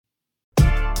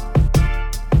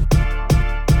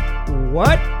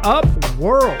What up,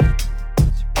 world?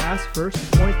 It's your past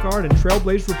first point guard and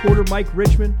Trailblazers reporter Mike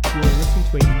Richmond. You are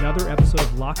listening to another episode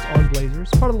of Locked On Blazers,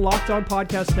 part of the Locked On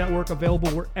Podcast Network, available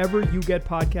wherever you get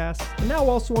podcasts, and now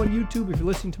also on YouTube. If you're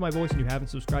listening to my voice and you haven't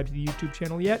subscribed to the YouTube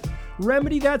channel yet,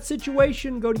 remedy that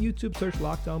situation. Go to YouTube, search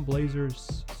Locked On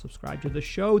Blazers, subscribe to the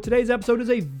show. Today's episode is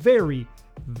a very,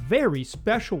 very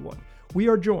special one. We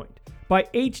are joined by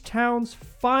H-Town's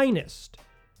finest,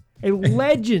 a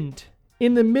legend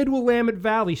in the Mid-Willamette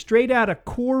Valley, straight out of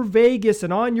Core Vegas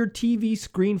and on your TV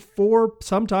screen 4,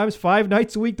 sometimes 5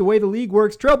 nights a week, the way the league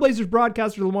works. Trailblazers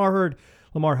broadcaster Lamar Hurd.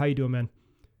 Lamar, how you doing, man?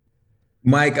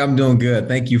 Mike, I'm doing good.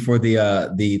 Thank you for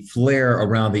the flair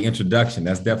around the introduction.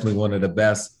 That's definitely one of the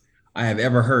best I have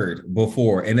ever heard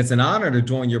before. And it's an honor to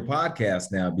join your podcast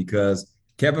now because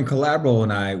Kevin Calabro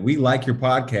and I, we like your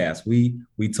podcast.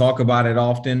 We talk about it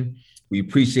often. We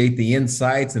appreciate the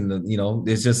insights and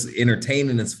it's just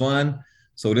entertaining. It's fun.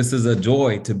 So this is a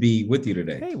joy to be with you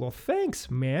today. Hey, well, thanks,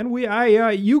 man. You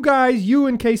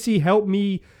and KC helped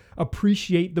me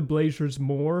appreciate the Blazers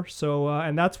more. So,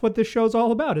 and that's what this show's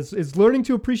all about: is learning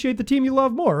to appreciate the team you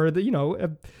love more,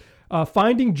 or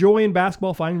finding joy in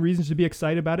basketball, finding reasons to be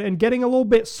excited about it, and getting a little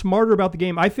bit smarter about the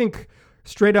game. I think.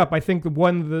 Straight up, I think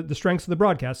one of the strengths of the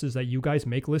broadcast is that you guys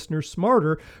make listeners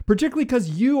smarter, particularly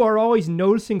because you are always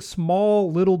noticing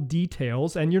small little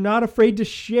details and you're not afraid to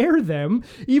share them,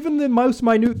 even the most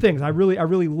minute things. I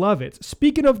really love it.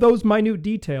 Speaking of those minute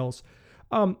details,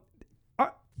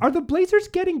 are the Blazers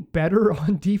getting better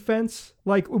on defense?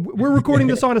 Like, we're recording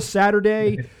this on a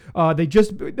Saturday. They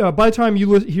just by the time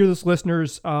you hear this,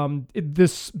 listeners,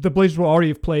 the Blazers will already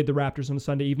have played the Raptors on a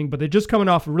Sunday evening, but they're just coming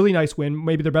off a really nice win,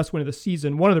 maybe their best win of the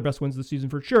season, one of their best wins of the season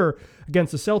for sure,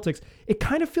 against the Celtics. It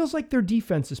kind of feels like their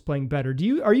defense is playing better.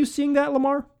 Are you seeing that,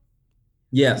 Lamar?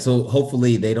 Yeah. So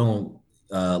hopefully they don't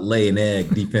lay an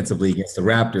egg defensively against the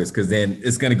Raptors, because then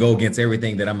it's going to go against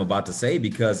everything that I'm about to say.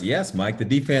 Because yes, Mike, the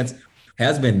defense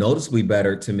has been noticeably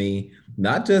better to me,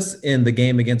 not just in the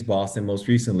game against Boston most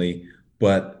recently,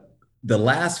 but the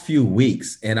last few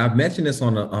weeks. And I've mentioned this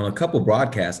on a couple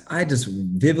broadcasts. I just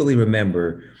vividly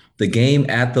remember the game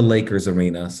at the Lakers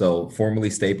arena. So formerly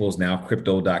Staples, now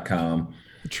Crypto.com.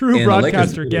 True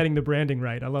broadcaster getting the branding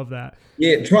right. I love that.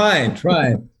 Yeah, trying.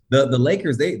 The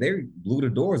Lakers, they blew the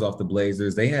doors off the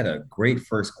Blazers. They had a great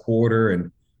first quarter,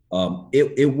 and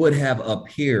it would have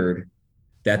appeared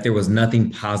that there was nothing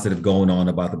positive going on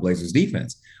about the Blazers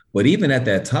defense. But even at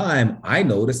that time, I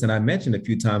noticed, and I mentioned a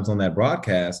few times on that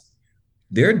broadcast,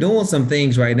 they're doing some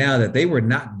things right now that they were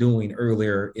not doing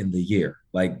earlier in the year.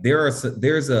 Like there's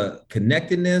a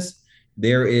connectedness,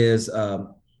 there is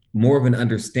more of an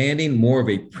understanding, more of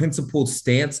a principled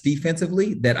stance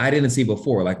defensively that I didn't see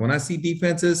before. Like when I see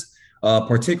defenses,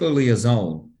 particularly a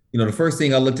zone, the first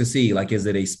thing I look to see, like, is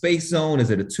it a space zone? Is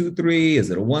it a 2-3? Is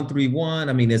it a 1-3-1?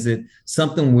 I mean, is it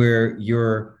something where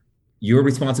your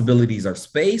responsibilities are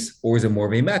space, or is it more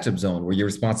of a matchup zone where your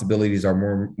responsibilities are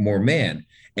more man?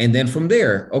 And then from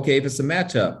there, okay, if it's a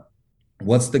matchup,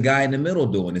 what's the guy in the middle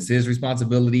doing? Is his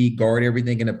responsibility guard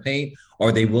everything in the paint?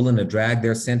 Are they willing to drag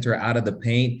their center out of the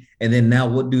paint? And then now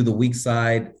what do the weak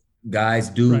side guys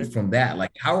do from that?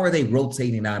 Like, how are they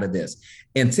rotating out of this?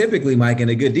 And typically, Mike, in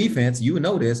a good defense, you would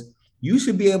notice you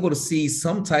should be able to see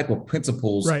some type of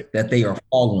principles that they are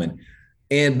following.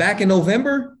 And back in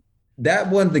November, that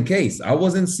wasn't the case. I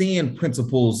wasn't seeing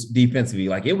principles defensively.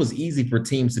 Like, it was easy for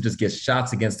teams to just get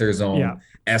shots against their zone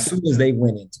as soon as they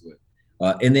went into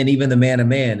it. And then even the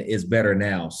man-to-man is better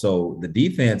now. So the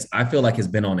defense, I feel like, has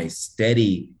been on a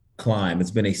steady climb.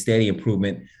 It's been a steady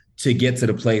improvement to get to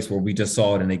the place where we just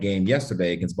saw it in a game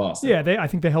yesterday against Boston. Yeah, I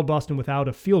think they held Boston without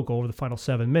a field goal over the final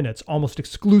 7 minutes, almost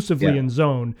exclusively in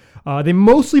zone. They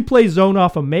mostly play zone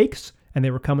off of makes, and they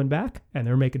were coming back, and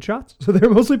they were making shots. So they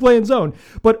were mostly playing zone.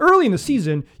 But early in the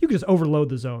season, you could just overload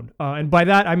the zone. And by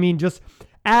that, I mean just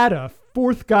add a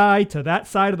fourth guy to that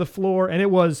side of the floor, and it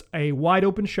was a wide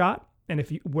open shot. And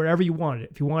wherever you wanted it,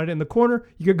 if you wanted it in the corner,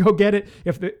 you could go get it.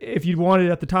 If you wanted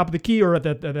it at the top of the key or at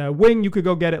the wing, you could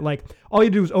go get it. Like, all you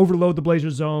do is overload the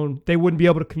Blazers zone. They wouldn't be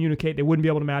able to communicate. They wouldn't be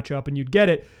able to match up, and you'd get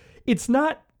it. It's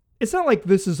not like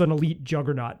this is an elite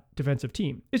juggernaut defensive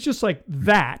team. It's just like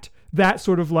that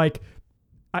sort of like,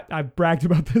 I've bragged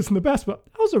about this in the past, but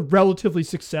I was a relatively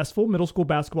successful middle school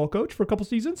basketball coach for a couple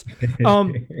seasons.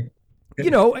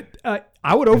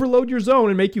 I would overload your zone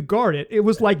and make you guard it. It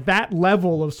was like that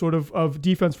level of sort of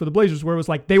defense for the Blazers, where it was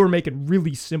like they were making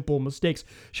really simple mistakes.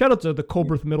 Shout out to the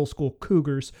Colbert Middle School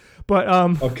Cougars. But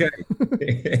okay.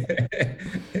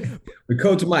 With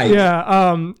Coach Mike.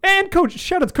 Yeah. And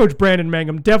shout out to Coach Brandon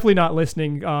Mangum. Definitely not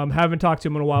listening. Haven't talked to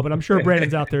him in a while, but I'm sure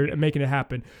Brandon's out there making it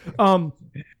happen.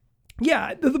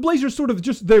 Yeah, the Blazers sort of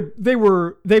just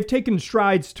they've taken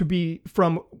strides to be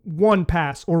from one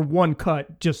pass or one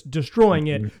cut, just destroying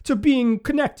it, to being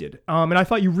connected. And I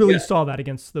thought you really saw that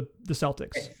against the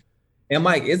Celtics. And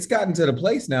Mike, it's gotten to the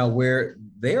place now where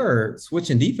they are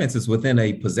switching defenses within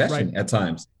a possession at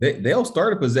times. They'll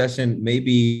start a possession,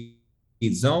 maybe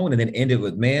zone, and then end it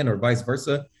with man or vice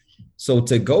versa. So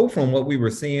to go from what we were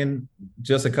seeing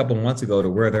just a couple months ago to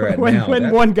where they're at now.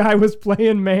 When one guy was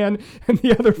playing man and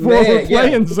the other four were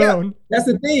playing zone. Yeah. That's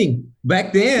the thing.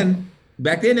 Back then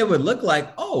it would look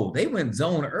like, oh, they went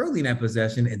zone early in that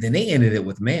possession and then they ended it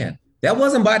with man. That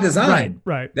wasn't by design.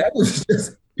 Right. That was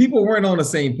just people weren't on the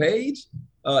same page.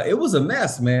 It was a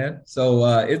mess, man.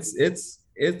 So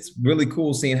it's really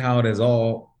cool seeing how it has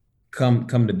all come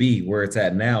to be where it's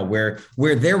at now, where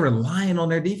they're relying on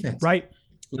their defense. Right.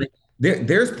 Like,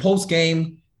 there's post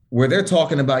game where they're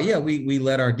talking about, we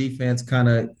let our defense kind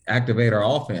of activate our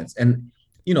offense. And,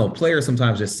 players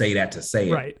sometimes just say that to say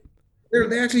it. Right.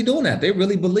 They're actually doing that. They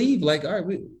really believe like, all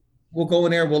right, we'll go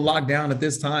in there, we'll lock down at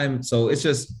this time. So it's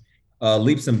just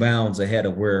leaps and bounds ahead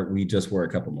of where we just were a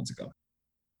couple months ago.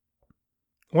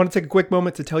 I want to take a quick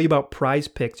moment to tell you about Prize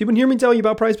Picks. You've been hearing me tell you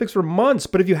about Prize Picks for months,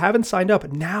 but if you haven't signed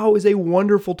up, now is a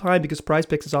wonderful time because Prize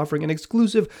Picks is offering an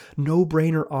exclusive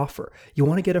no-brainer offer. You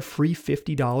want to get a free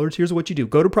 $50? Here's what you do.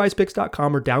 Go to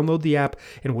prizepicks.com or download the app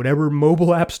in whatever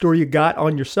mobile app store you got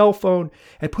on your cell phone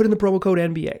and put in the promo code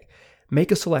NBA.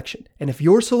 Make a selection, and if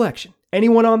your selection,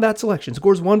 anyone on that selection,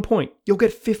 scores 1 point, you'll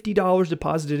get $50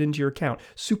 deposited into your account.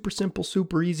 Super simple,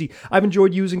 super easy. I've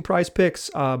enjoyed using Prize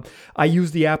Picks. I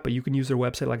use the app, but you can use their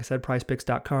website, like I said,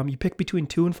 prizepicks.com. You pick between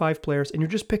 2 and 5 players, and you're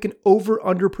just picking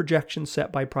over-under projections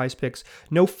set by Prize Picks.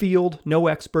 No field, no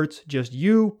experts, just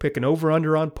you picking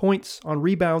over-under on points, on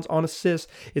rebounds, on assists.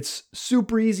 It's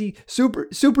super easy, super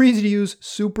easy to use,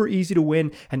 super easy to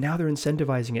win, and now they're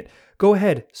incentivizing it. Go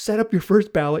ahead, set up your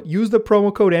first ballot, use the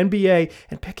promo code NBA,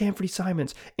 and pick Anthony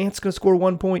Simons. Ant's going to score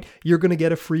 1 point. You're going to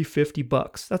get a free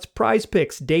 $50. That's Prize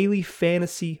Picks, daily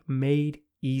fantasy made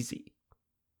easy.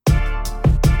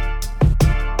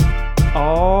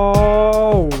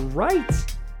 All right.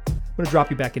 I'm going to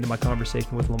drop you back into my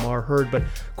conversation with Lamar Hurd, but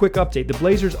quick update. The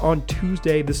Blazers on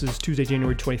Tuesday, this is Tuesday,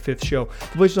 January 25th show.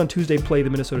 The Blazers on Tuesday play the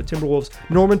Minnesota Timberwolves.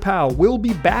 Norman Powell will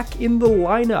be back in the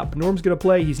lineup. Norm's going to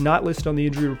play. He's not listed on the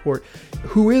injury report.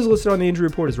 Who is listed on the injury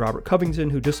report is Robert Covington,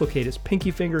 who dislocated his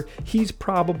pinky finger. He's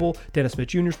probable. Dennis Smith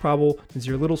Jr. is probable.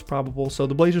 Nazir Little's probable. So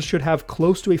the Blazers should have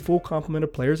close to a full complement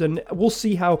of players, and we'll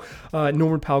see how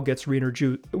Norman Powell gets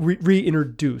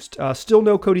reintroduced. Still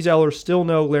no Cody Zeller, still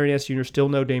no Larry Nance Jr., still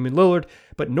no Damian Lillard,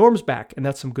 but Norm's back, and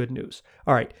that's some good news.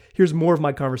 All right, here's more of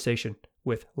my conversation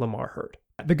with Lamar Hurd.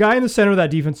 The guy in the center of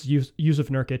that defense is Jusuf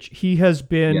Nurkic. He has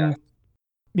been,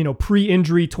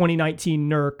 pre-injury 2019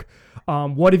 Nurk.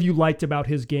 What have you liked about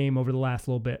his game over the last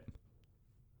little bit?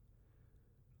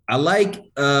 I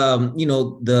like,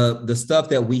 the stuff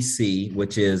that we see,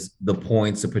 which is the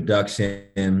points, the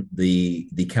production,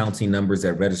 the counting numbers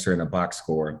that register in a box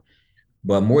score.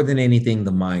 But more than anything,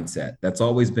 the mindset. That's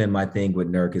always been my thing with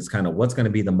Nurk is kind of what's going to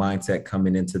be the mindset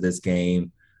coming into this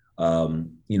game.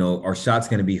 Our shot's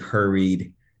going to be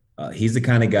hurried. He's the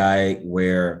kind of guy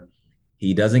where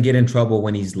he doesn't get in trouble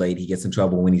when he's late. He gets in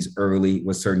trouble when he's early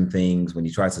with certain things, when he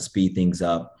tries to speed things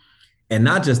up. And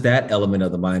not just that element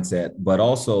of the mindset, but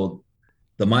also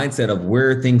the mindset of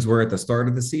where things were at the start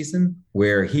of the season,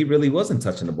 where he really wasn't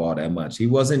touching the ball that much. He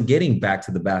wasn't getting back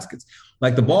to the baskets.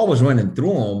 Like the ball was running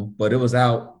through him, but it was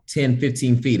out 10,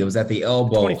 15 feet. It was at the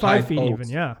elbow, 25 feet post, even,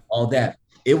 yeah. All that.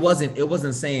 It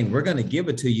wasn't saying we're going to give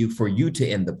it to you for you to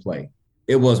end the play.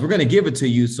 It was, we're going to give it to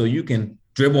you so you can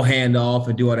dribble hand off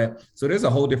and do all that. So there's a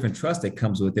whole different trust that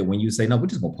comes with it when you say, no, we're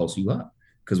just going to post you up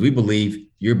because we believe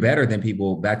you're better than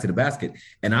people back to the basket.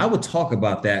 And I would talk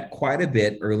about that quite a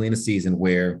bit early in the season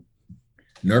where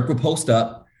Nurk would post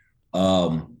up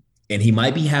and he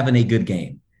might be having a good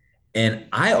game. And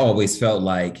I always felt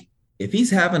like if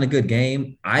he's having a good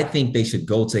game, I think they should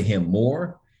go to him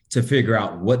more to figure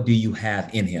out what do you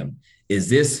have in him. Is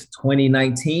this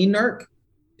 2019 Nurk?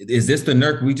 Is this the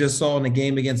Nurk we just saw in the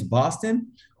game against Boston?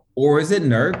 Or is it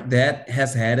Nurk that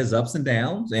has had his ups and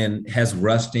downs and has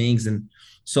rushed things? And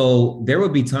so there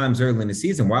would be times early in the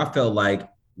season where I felt like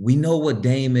we know what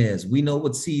Dame is. We know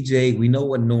what CJ, we know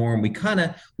what Norm.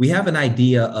 We have an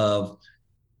idea of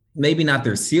maybe not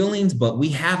their ceilings, but we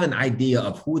have an idea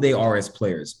of who they are as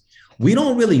players. We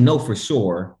don't really know for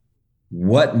sure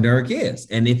what Nurk is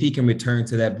and if he can return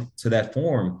to that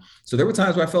form. So there were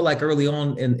times where I felt like early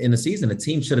on in the season, the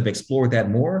team should have explored that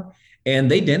more, and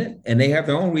they didn't, and they have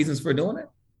their own reasons for doing it.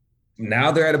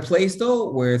 now they're at a place though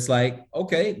where it's like,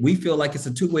 okay, we feel like it's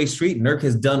a two-way street. Nurk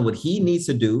has done what he needs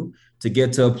to do to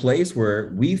get to a place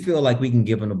where we feel like we can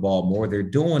give him the ball more. They're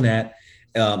doing that.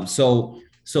 So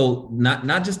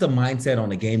not just the mindset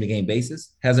on a game-to-game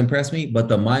basis has impressed me, but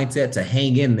the mindset to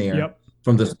hang in there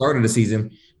from the start of the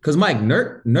season. Because Mike,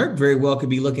 Nurk very well could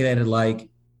be looking at it like,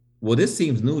 well, this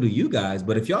seems new to you guys,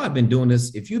 but if y'all have been doing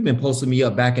this, if you've been posting me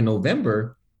up back in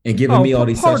November and giving me all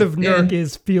these part of Nurk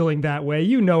is feeling that way.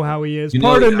 You know how he is.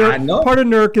 Part of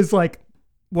Nurk is like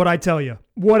what I tell you.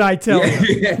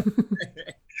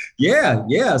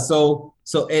 Yeah. So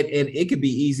it could be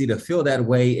easy to feel that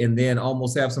way and then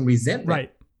almost have some resentment.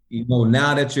 Right.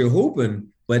 Now that you're hooping,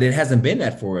 but it hasn't been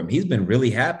that for him. He's been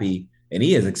really happy, and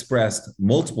he has expressed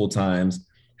multiple times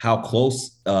how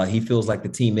close he feels like the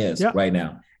team is right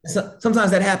now. So,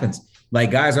 sometimes that happens. Like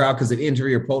guys are out because of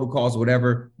injury or protocols or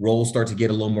whatever. Roles start to get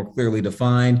a little more clearly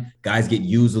defined. Guys get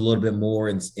used a little bit more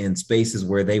in spaces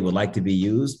where they would like to be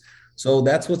used. So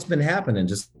that's what's been happening.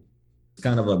 Just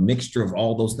kind of a mixture of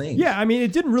all those things. Yeah, I mean,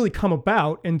 it didn't really come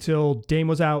about until Dame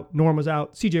was out, Norm was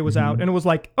out, CJ was out, and it was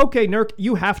like, okay, Nurk,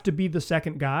 you have to be the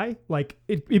second guy. Like,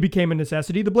 it became a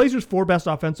necessity. The Blazers' 4 best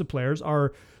offensive players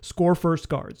are score-first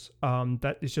guards.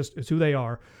 That is just it's who they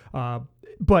are.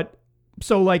 But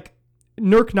so, like,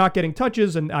 Nurk not getting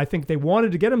touches, and I think they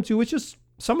wanted to get him to, it's just,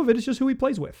 some of it is just who he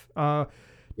plays with.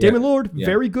 Damian Lillard,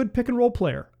 very good pick and roll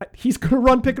player. He's going to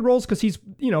run pick and rolls because he's,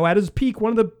 at his peak,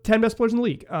 one of the 10 best players in the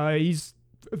league. He's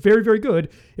very, very good.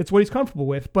 It's what he's comfortable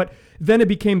with. But then it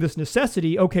became this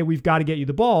necessity. Okay, we've got to get you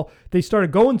the ball. They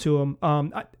started going to him.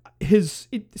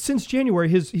 Since January,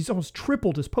 he's almost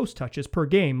tripled his post touches per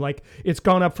game. Like, it's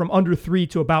gone up from under 3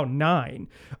 to about 9.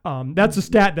 That's a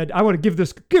stat that I want to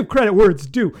give credit where it's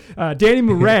due. Danny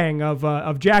Morang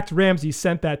of Jacked Ramsey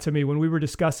sent that to me when we were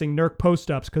discussing Nurk post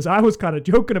ups, because I was kind of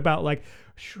joking about, like,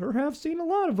 sure have seen a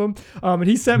lot of them. And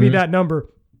he sent me that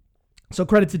number. So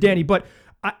credit to Danny. But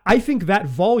I think that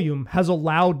volume has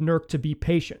allowed Nurk to be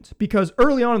patient, because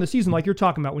early on in the season, like you're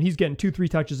talking about, when he's getting 2-3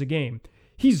 touches a game,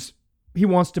 he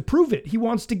wants to prove it. He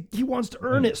wants to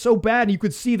earn it so bad. You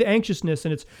could see the anxiousness,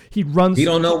 and he runs. He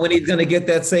don't know when he's going to get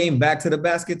that same back to the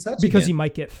basket touch because again. He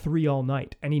might get 3 all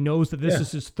night, and he knows that this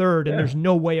is his third, and there's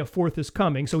no way a fourth is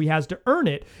coming. So he has to earn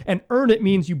it, and earn it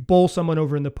means you bowl someone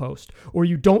over in the post, or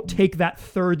you don't take that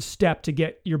third step to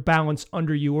get your balance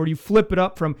under you, or you flip it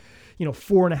up from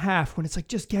 4.5 when it's like,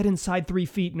 just get inside 3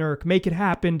 feet, Nurk, make it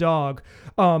happen, dog.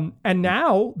 And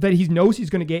now that he knows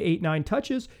he's going to get 8-9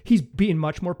 touches, he's being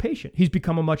much more patient. He's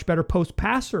become a much better post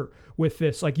passer with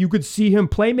this. Like, you could see him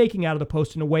playmaking out of the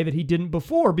post in a way that he didn't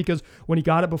before, because when he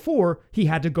got it before, he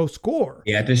had to go score.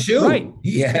 He had to shoot. Right.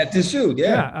 He had to shoot.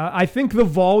 Yeah. I think the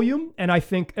volume, and I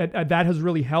think that has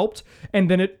really helped. And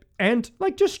then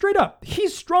just straight up,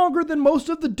 he's stronger than most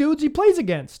of the dudes he plays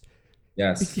against.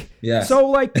 Yes. So,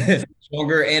 like,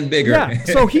 stronger and bigger. Yeah.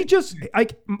 So he just,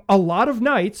 like, a lot of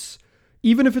nights,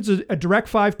 even if it's a direct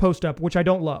 5 post up, which I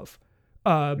don't love,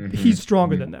 he's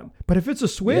stronger than them. But if it's a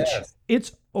switch,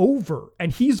 it's over.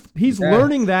 And he's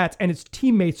learning that, and his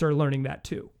teammates are learning that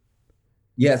too.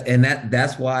 Yes, and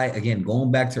that's why, again,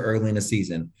 going back to early in the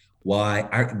season,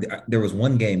 there was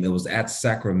one game, it was at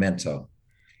Sacramento,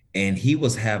 and he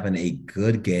was having a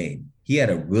good game. He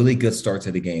had a really good start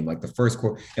to the game, like the first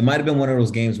quarter. It might have been one of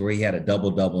those games where he had a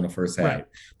double-double in the first half. Right.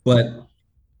 But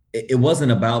it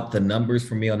wasn't about the numbers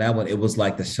for me on that one. It was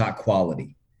like the shot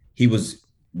quality. He was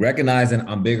recognizing,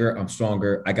 I'm bigger, I'm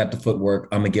stronger, I got the footwork,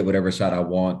 I'm going to get whatever shot I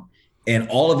want. And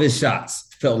all of his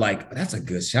shots felt like, that's a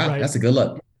good shot. Right. That's a good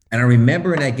look. And I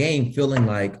remember in that game feeling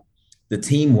like the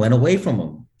team went away from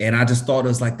him. And I just thought it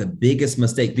was like the biggest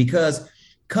mistake, because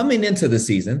coming into the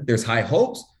season, there's high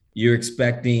hopes. You're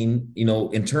expecting,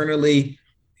 internally,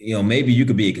 maybe you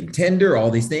could be a contender, all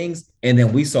these things. And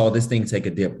then we saw this thing take a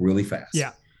dip really fast.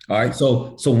 Yeah. All right.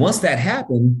 So once that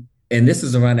happened, and this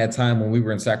is around that time when we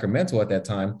were in Sacramento at that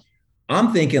time,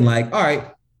 I'm thinking like, all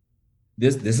right,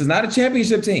 this is not a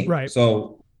championship team. Right.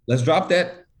 So let's drop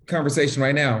that conversation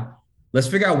right now. Let's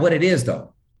figure out what it is,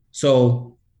 though.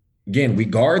 So again, we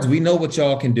know what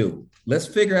y'all can do. Let's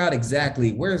figure out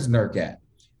exactly where's Nurk at.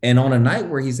 And on a night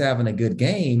where he's having a good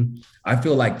game, I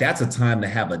feel like that's a time to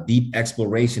have a deep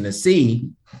exploration to see,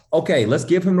 okay, let's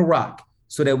give him the rock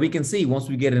so that we can see once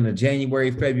we get into January,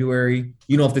 February,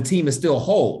 if the team is still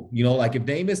whole, like if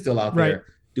Dame is still out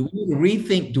there, do we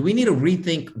need to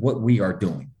rethink what we are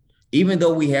doing? Even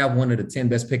though we have one of the 10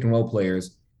 best pick and roll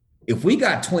players, if we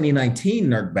got 2019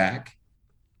 Nurk back,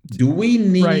 do we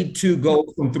need to go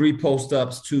from 3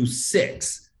 post-ups to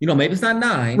 6? Maybe it's not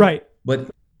 9. Right.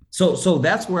 But So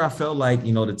that's where I felt like,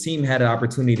 the team had an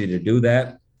opportunity to do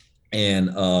that. And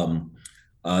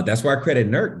That's why I credit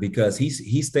Nurk, because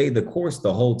he stayed the course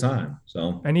the whole time.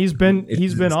 So And he's been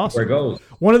awesome. Where it goes.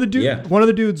 One of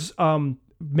the dudes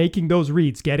making those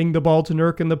reads, getting the ball to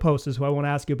Nurk in the post is who I want to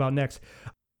ask you about next.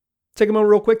 Take a moment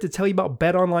real quick to tell you about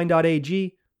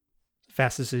betonline.ag.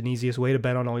 Fastest and easiest way to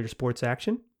bet on all your sports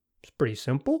action. It's pretty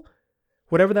simple.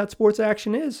 Whatever that sports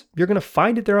action is, you're going to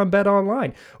find it there on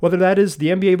BetOnline. Whether that is the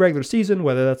NBA regular season,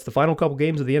 whether that's the final couple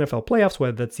games of the NFL playoffs,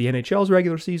 whether that's the NHL's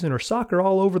regular season, or soccer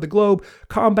all over the globe,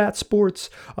 combat sports,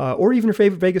 or even your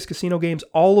favorite Vegas casino games,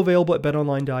 all available at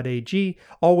betonline.ag,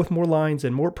 all with more lines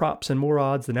and more props and more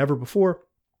odds than ever before.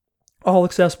 All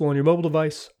accessible on your mobile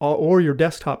device or your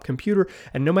desktop computer.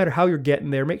 And no matter how you're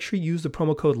getting there, make sure you use the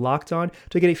promo code LOCKEDON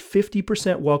to get a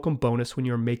 50% welcome bonus when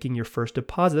you're making your first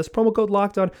deposit. That's promo code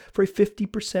LOCKEDON for a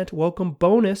 50% welcome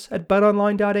bonus at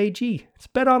betonline.ag. It's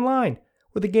BetOnline,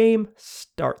 where the game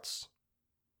starts.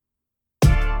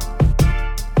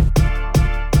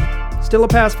 Still a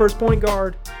pass first point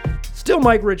guard. Still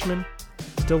Mike Richman.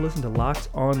 Still listen to Locked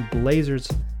On Blazers.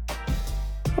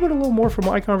 How about a little more from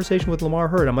my conversation with Lamar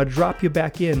Hurd? I'm going to drop you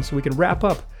back in so we can wrap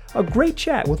up a great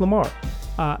chat with Lamar.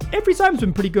 Every time's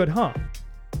been pretty good, huh?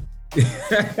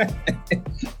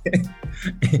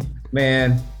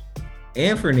 Man,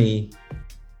 Anthony,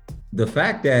 the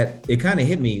fact that it kind of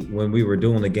hit me when we were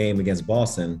doing the game against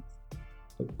Boston,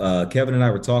 Kevin and I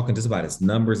were talking just about his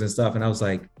numbers and stuff, and I was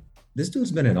like, this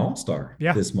dude's been an all-star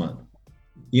this month.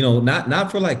 You know, not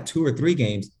for like 2 or 3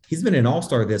 games. He's been an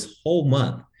all-star this whole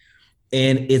month.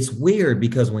 And it's weird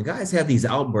because when guys have these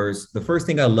outbursts, the first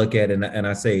thing I look at and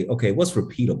I say, okay, what's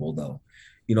repeatable though?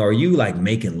 You know, are you like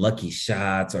making lucky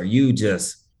shots? Are you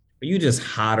just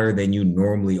hotter than you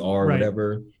normally are, right,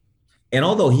 whatever? And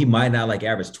although he might not like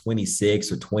average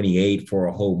 26 or 28 for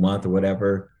a whole month or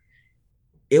whatever,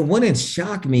 it wouldn't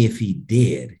shock me if he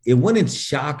did. It wouldn't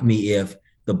shock me if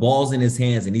the ball's in his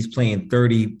hands and he's playing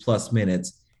 30 plus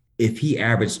minutes, if he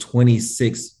averaged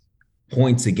 26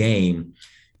 points a game,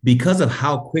 because of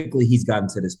how quickly he's gotten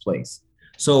to this place.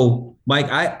 So, Mike,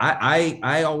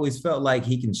 I always felt like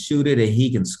he can shoot it and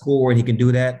he can score and he can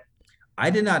do that.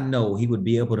 I did not know he would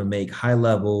be able to make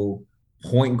high-level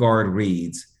point guard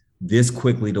reads this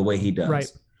quickly the way he does.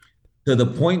 Right. To the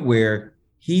point where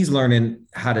he's learning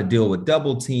how to deal with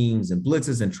double teams and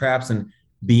blitzes and traps. And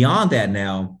beyond that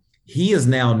now, he is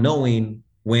now knowing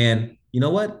when, you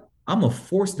know what, I'm going to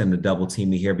force them to double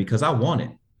team me here because I want it.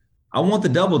 I want the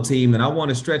double team and I want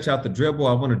to stretch out the dribble.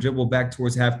 I want to dribble back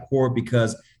towards half court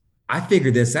because I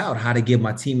figured this out, how to give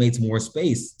my teammates more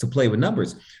space to play with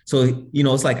numbers. So, you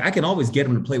know, it's like I can always get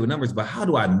them to play with numbers, but how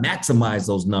do I maximize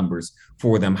those numbers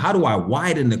for them? How do I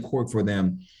widen the court for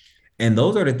them? And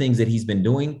those are the things that he's been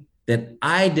doing that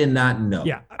I did not know.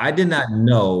 Yeah. I did not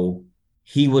know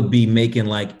he would be making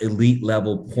like elite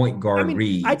level point guard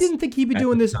reads. I didn't think he'd be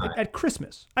doing this at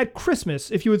Christmas. At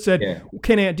Christmas, if you had said,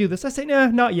 can Ant do this? I say, nah,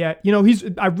 not yet. You know,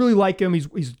 I really like him.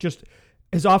 He's just,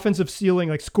 his offensive ceiling,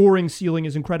 like scoring ceiling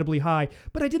is incredibly high,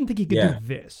 but I didn't think he could do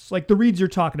this. Like the reads you're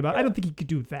talking about, I don't think he could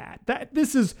do that.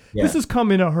 This has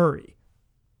come in a hurry.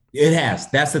 It has.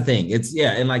 That's the thing. It's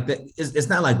and like it's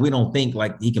not like we don't think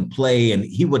like he can play and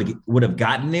he would have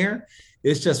gotten there.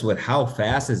 It's just with how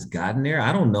fast it's gotten there.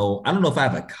 I don't know if I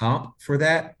have a comp for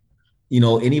that. You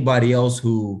know, anybody else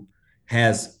who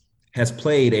has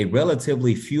played a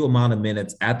relatively few amount of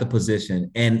minutes at the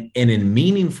position and in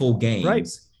meaningful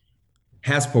games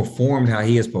has performed how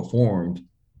he has performed.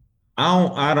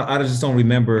 I just don't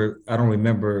remember. I don't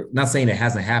remember. Not saying it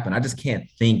hasn't happened. I just can't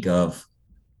think of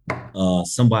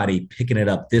somebody picking it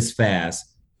up this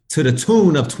fast to the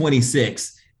tune of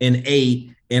 26 and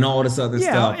 8 and all this other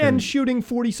stuff. And shooting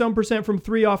 40-some% from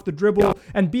 3 off the dribble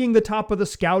and being the top of the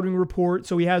scouting report.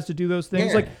 So he has to do those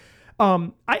things. Like,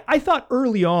 I thought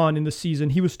early on in the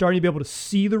season, he was starting to be able to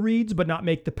see the reads, but not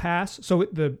make the pass. So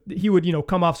he would,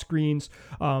 come off screens.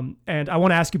 And I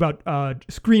want to ask you about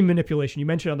screen manipulation. You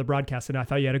mentioned on the broadcast, and I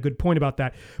thought you had a good point about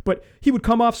that. But he would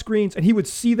come off screens and he would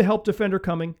see the help defender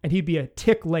coming and he'd be a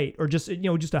tick late or just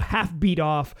a half beat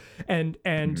off. And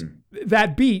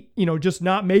that beat, just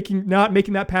not making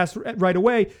that pass right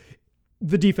away.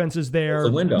 The defense is there,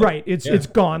 right? It's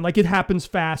gone. Like it happens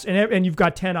fast, and you've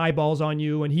got 10 eyeballs on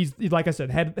you. And he's, like I said,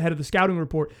 head of the scouting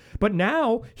report. But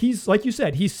now he's, like you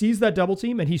said, he sees that double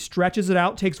team and he stretches it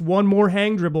out, takes one more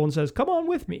hang dribble, and says, "Come on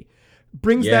with me."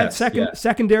 Brings that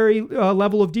secondary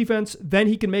level of defense. Then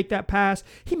he can make that pass.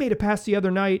 He made a pass the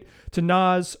other night to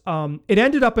Naz. It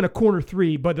ended up in a corner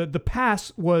 3, but the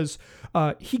pass was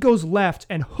he goes left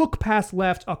and hook pass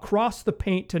left across the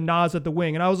paint to Naz at the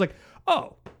wing, and I was like,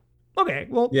 oh. Okay,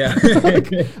 well, I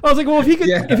was like, well, if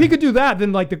he could do that,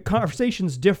 then like the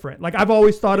conversation's different. Like I've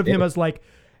always thought of him as like,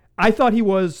 I thought he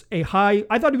was going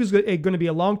to be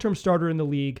a long-term starter in the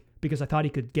league because I thought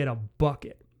he could get a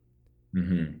bucket.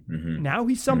 Now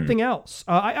he's something else.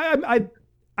 I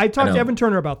talked to Evan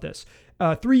Turner about this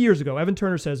 3 years ago. Evan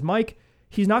Turner says, Mike,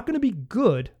 he's not going to be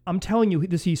good. I'm telling you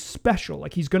this. He's special.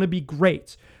 Like, he's going to be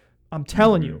great. I'm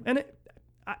telling you. And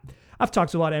I've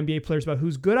talked to a lot of NBA players about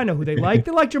who's good. I know who they like.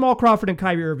 They like Jamal Crawford and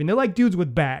Kyrie Irving. They like dudes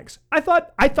with bags. I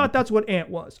thought that's what Ant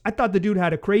was. I thought the dude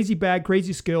had a crazy bag,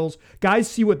 crazy skills. Guys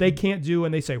see what they can't do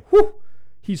and they say, whew,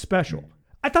 he's special.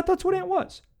 I thought that's what Ant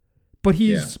was. But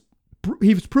he's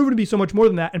proven to be so much more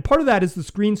than that. And part of that is the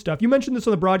screen stuff. You mentioned this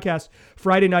on the broadcast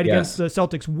Friday night against the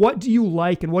Celtics. What do you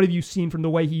like and what have you seen from the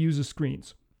way he uses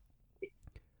screens?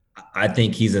 I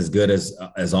think he's as good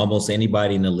as almost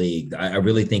anybody in the league. I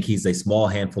really think he's a small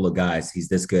handful of guys. He's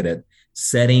this good at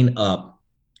setting up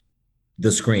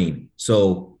the screen.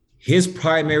 So his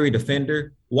primary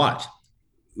defender,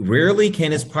 rarely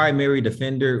can his primary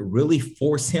defender really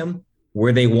force him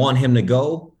where they want him to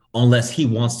go unless he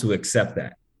wants to accept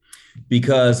that.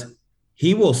 Because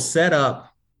he will set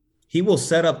up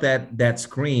that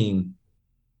screen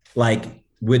like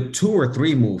with 2 or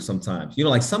 3 moves sometimes. You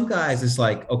know, like some guys, it's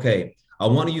like, okay, I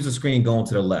want to use a screen going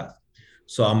to the left.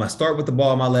 So I'm going to start with the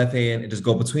ball in my left hand and just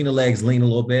go between the legs, lean a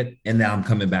little bit, and now I'm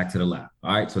coming back to the left.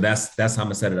 All right, so that's how I'm going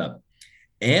to set it up.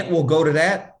 Ant will go to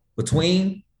that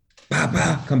between,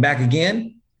 come back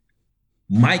again,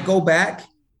 might go back,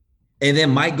 and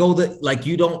then might go like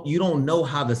you don't know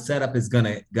how the setup is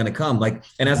gonna come. Like,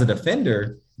 and as a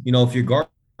defender, you know, if you're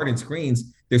guarding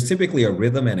screens, there's typically a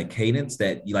rhythm and a cadence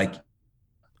that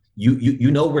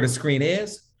you know where the screen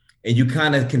is, and you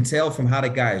kind of can tell from how the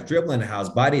guy is dribbling and how his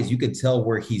body is. You can tell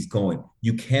where he's going.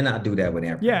 You cannot do that with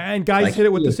Anthony. Yeah, and guys hit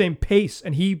it with the same pace,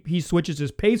 and he switches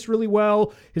his pace really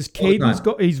well. His cadence,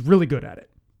 he's really good at it.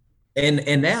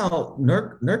 And now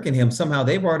Nurk and him, somehow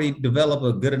they've already developed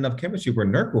a good enough chemistry where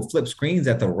Nurk will flip screens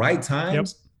at the right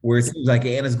times where it seems like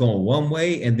Ant is going one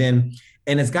way, and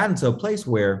it's gotten to a place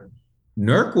where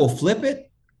Nurk will flip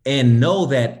it and know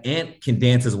that Ant can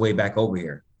dance his way back over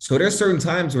here. So there's certain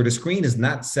times where the screen is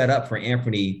not set up for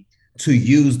Anthony to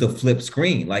use the flip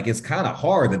screen. Like, it's kind of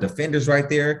hard. The defender's right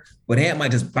there, but Ant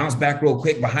might just bounce back real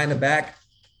quick behind the back.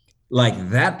 Like,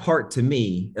 that part to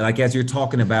me, like, as you're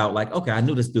talking about, like, okay, I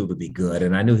knew this dude would be good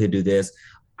and I knew he'd do this.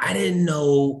 I didn't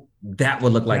know that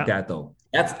would look like that though.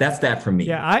 That's that for me.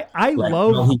 Yeah, I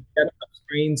love how he set up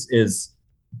screens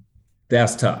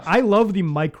that's tough. I love the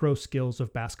micro skills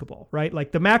of basketball, right?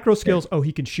 Like the macro skills,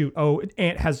 he can shoot.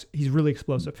 He's really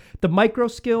explosive. The micro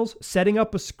skills, setting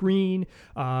up a screen,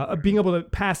 being able to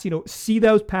pass, see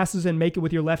those passes and make it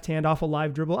with your left hand off a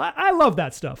live dribble. I love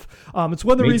that stuff. It's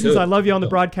one of the reasons I love you on the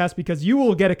broadcast, because you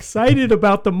will get excited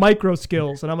about the micro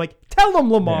skills. And I'm like, tell them,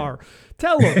 Lamar. Yeah.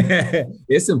 Tell him.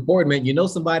 It's important, man. You know,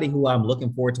 somebody who I'm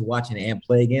looking forward to watching Ant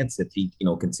play against, if he,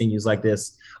 continues like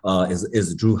this,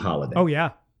 is Drew Holiday. Oh, yeah.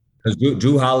 Because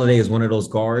Drew Holiday is one of those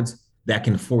guards that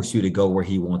can force you to go where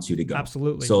he wants you to go.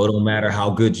 Absolutely. So it don't matter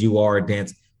how good you are at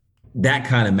dance, that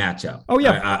kind of matchup. Oh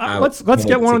yeah. Let's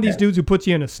get one of these dudes who puts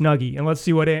you in a Snuggie and let's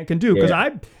see what Ant can do. Because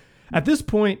at this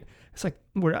point, it's like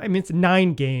it's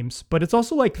 9 games, but it's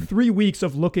also like 3 weeks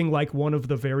of looking like one of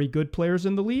the very good players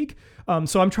in the league.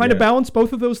 So I'm trying to balance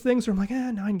both of those things. Where I'm like,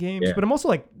 9 games, but I'm also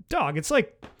like, dog, it's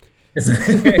like. It's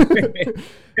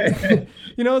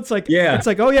like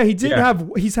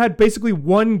he's had basically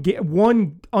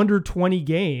one under 20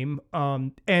 game,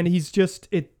 and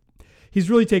he's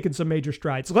really taken some major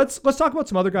strides. So let's talk about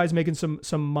some other guys making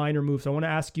some minor moves. I want to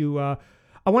ask you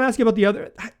about the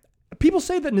other. People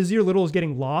say that Nassir Little is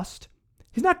getting lost.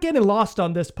 He's not getting lost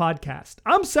on this podcast.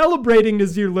 I'm celebrating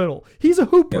Nassir Little. He's a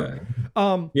hooper.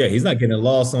 He's not getting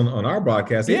lost on our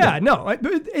broadcast either. Yeah, no,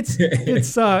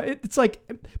 it's like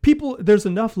people. There's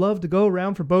enough love to go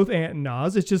around for both Ant and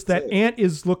Nas. It's just that Ant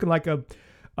is looking like I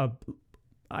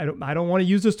don't want to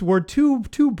use this word too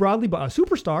broadly, but a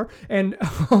superstar. And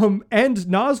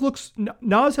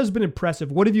Nas has been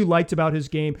impressive. What have you liked about his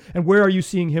game, and where are you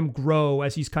seeing him grow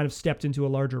as he's kind of stepped into a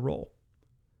larger role?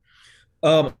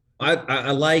 I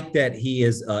like that he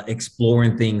is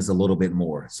exploring things a little bit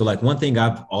more. So like one thing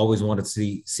I've always wanted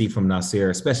to see from Nassir,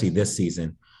 especially this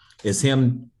season, is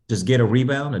him just get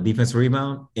a defensive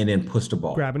rebound, and then push the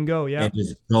ball. Grab and go, yeah. And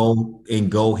just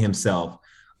go himself,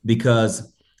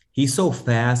 because he's so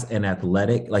fast and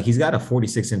athletic. Like, he's got a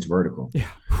 46-inch vertical. Yeah.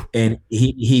 And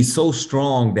he's so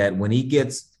strong that when he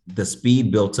gets the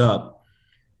speed built up,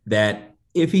 that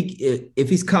if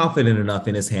he's confident enough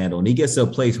in his handle and he gets to a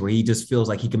place where he just feels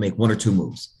like he can make 1 or 2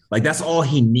 moves, like that's all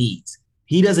he needs.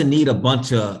 He doesn't need a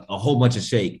whole bunch of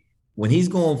shake. When he's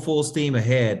going full steam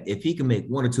ahead, if he can make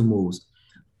 1 or 2 moves,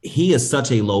 he is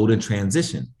such a load in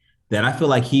transition. that I feel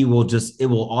like it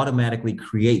will automatically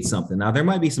create something. Now, there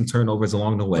might be some turnovers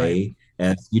along the way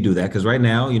as you do that, because right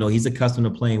now, he's accustomed to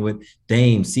playing with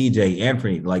Dame, CJ,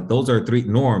 Anthony. Like those are three,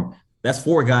 Norm. That's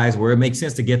four guys where it makes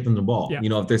sense to get them the ball, Yeah.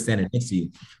 if they're standing next to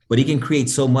you. But he can create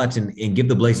so much and give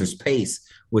the Blazers pace,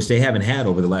 which they haven't had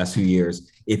over the last few years,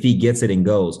 if he gets it and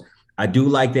goes. I do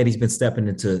like that he's been stepping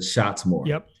into shots more.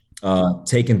 Yep.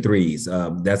 Taking threes.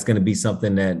 That's going to be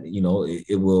something that,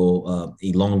 it will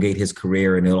elongate his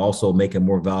career, and it'll also make him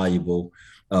more valuable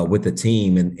with the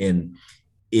team. And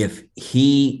if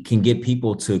he can get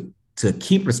people to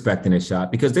keep respecting his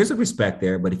shot, because there's a respect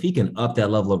there, but if he can up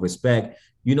that level of respect,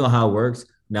 you know how it works.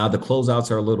 Now the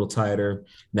closeouts are a little tighter.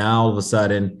 Now all of a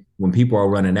sudden, when people are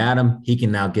running at him, he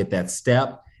can now get that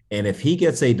step. And if he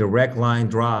gets a direct line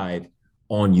drive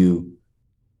on you,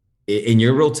 and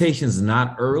your rotation is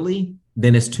not early,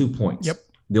 then it's 2 points. Yep.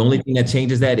 The only thing that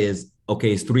changes that is,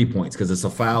 okay, it's 3 points because it's a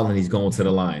foul and he's going to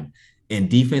the line. And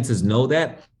defenses know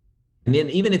that. And then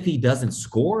even if he doesn't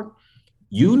score,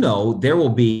 there will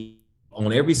be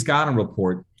on every scouting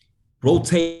report,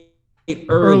 rotate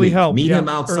early help. Meet him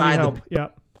outside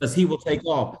because he will take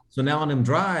off. So now on them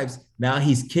drives, now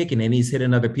he's kicking and he's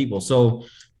hitting other people. So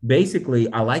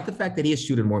basically, I like the fact that he is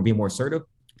shooting more and being more assertive.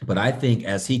 But I think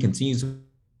as he continues to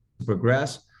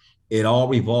progress, it all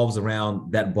revolves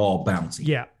around that ball bouncing.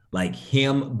 Yeah. Like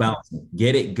him bouncing,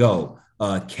 get it, go,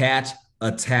 catch,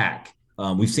 attack.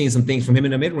 We've seen some things from him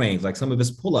in the mid-range, like some of his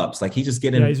pull-ups. Like he's just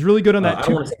getting. Yeah, he's really good on that. I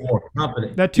don't want to say more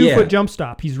confident. That 2 foot jump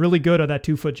stop. He's really good at that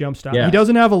 2 foot jump stop. Yeah. He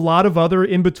doesn't have a lot of other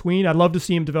in between. I'd love to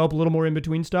see him develop a little more in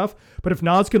between stuff. But if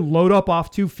Naz can load up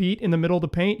off 2 feet in the middle of the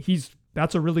paint,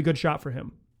 that's a really good shot for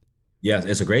him. Yes,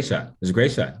 it's a great shot. It's a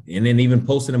great shot. And then even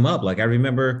posting him up. Like I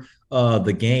remember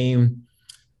the game,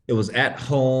 it was at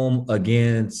home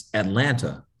against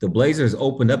Atlanta. The Blazers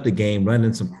opened up the game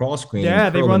running some cross screen.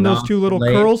 Yeah, they run those 2 little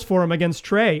curls for him against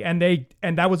Trey, and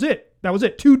that was it. That was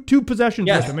it. Two possessions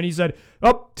with him, and he said,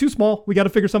 "Oh, too small. We got to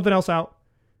figure something else out."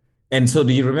 And so,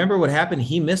 do you remember what happened?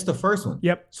 He missed the first one.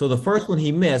 Yep. So the first one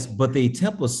he missed, but the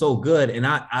attempt was so good, and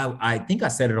I think I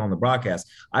said it on the broadcast.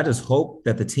 I just hope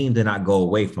that the team did not go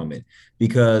away from it,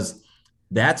 because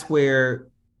that's where,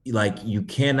 like, you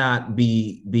cannot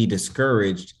be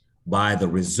discouraged by the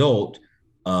result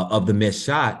of the missed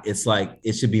shot. It's like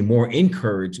it should be more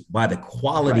encouraged by the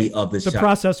quality of the shot. The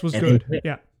process was good.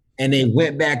 Yeah. And they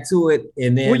went back to it,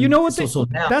 and then you know what? So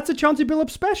now, that's a Chauncey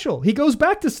Billups special. He goes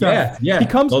back to stuff. Yeah. He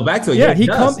comes go back to it. Yeah, he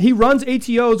he runs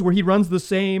ATOs where he runs the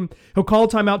same. He'll call a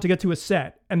timeout to get to a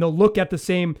set, and they'll look at the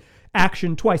same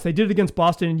action twice. They did it against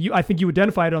Boston, and I think you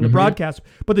identified it on the broadcast,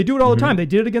 but they do it all the time. They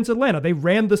did it against Atlanta. They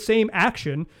ran the same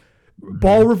action.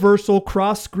 Ball reversal,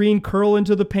 cross screen, curl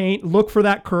into the paint, look for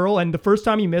that curl. And the first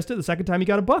time he missed it, the second time he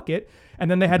got a bucket.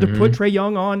 And then they had to put Trae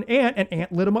Young on Ant, and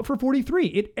Ant lit him up for 43.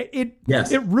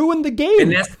 It ruined the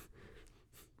game.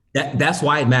 And that's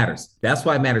why it matters. That's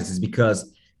why it matters, is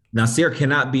because Nasir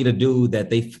cannot be the dude that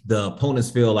the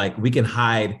opponents feel like we can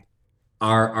hide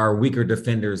our weaker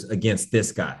defenders against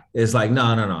this guy. It's like, no,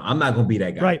 I'm not going to be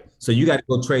that guy. Right. So you got to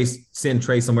go send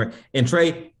Trae somewhere. And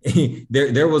Trae,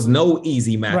 there was no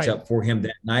easy matchup for him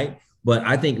that night. But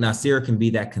I think Nasir can be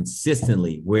that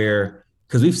consistently, where,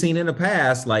 because we've seen in the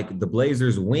past, like the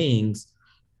Blazers wings,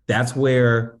 that's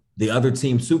where the other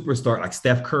team superstar, like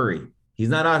Steph Curry, he's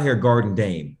not out here guarding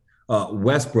Dame.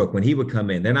 Westbrook, when he would come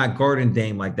in, they're not guarding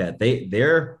Dame like that.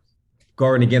 They're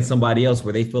guarding against somebody else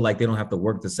where they feel like they don't have to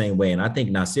work the same way. And I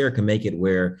think Nasir can make it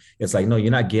where it's like, no,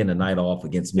 you're not getting a night off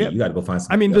against me. You got to go find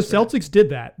something. I mean, the Celtics did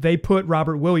that. They put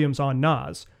Robert Williams on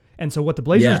Naz. And so what the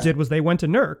Blazers did was they went to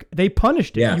Nurk. They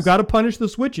punished it. You got to punish the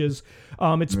switches.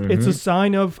 It's a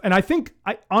sign of, and I think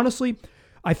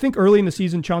early in the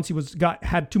season, Chauncey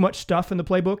had too much stuff in the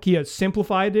playbook. He has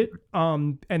simplified it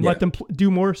and let them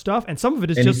do more stuff. And some of it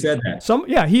is he said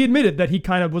that. He admitted that he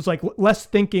kind of was like less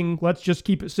thinking. Let's just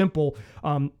keep it simple.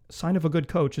 Sign of a good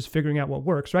coach is figuring out what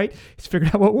works, right? He's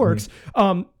figuring out what works.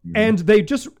 And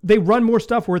they run more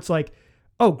stuff where it's like,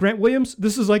 oh, Grant Williams,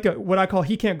 this is like what I call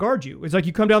he can't guard you. It's like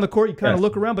you come down the court, you kind of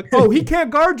look around, like, oh, he can't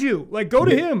guard you. Like, go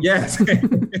to him. Yes.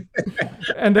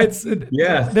 And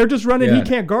they're just running he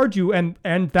can't guard you, and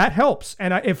that helps.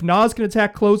 And if Naz can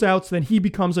attack closeouts, then he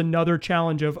becomes another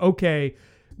challenge of, okay,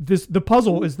 the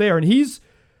puzzle is there. And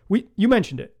you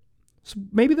mentioned it. So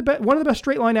maybe one of the best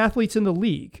straight line athletes in the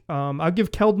league. I'll give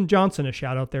Keldon Johnson a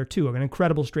shout out there too, an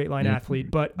incredible straight line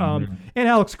athlete. But and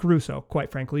Alex Caruso,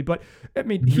 quite frankly. But I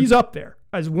mean, he's up there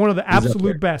as one of the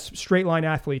absolute best straight line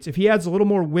athletes. If he adds a little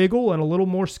more wiggle and a little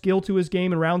more skill to his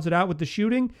game and rounds it out with the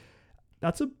shooting,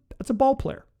 that's a ball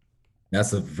player.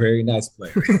 That's a very nice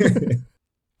player.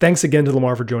 Thanks again to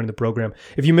Lamar for joining the program.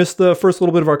 If you missed the first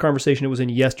little bit of our conversation, it was in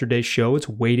yesterday's show. It's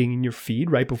waiting in your feed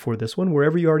right before this one,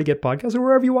 wherever you already get podcasts or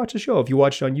wherever you watch the show. If you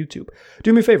watched on YouTube,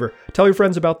 do me a favor. Tell your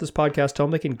friends about this podcast. Tell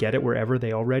them they can get it wherever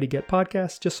they already get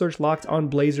podcasts. Just search Locked on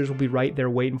Blazers. We'll be right there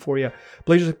waiting for you.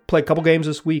 Blazers play a couple games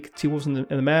this week. T-Wolves and the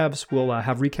Mavs. We'll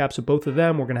have recaps of both of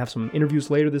them. We're going to have some interviews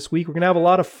later this week. We're going to have a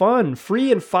lot of fun.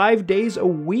 Free and 5 days a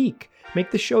week. Make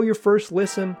the show your first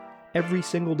listen every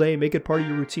single day. Make it part of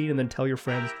your routine, and then tell your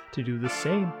friends to do the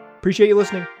same. Appreciate you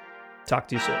listening. Talk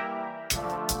to you soon.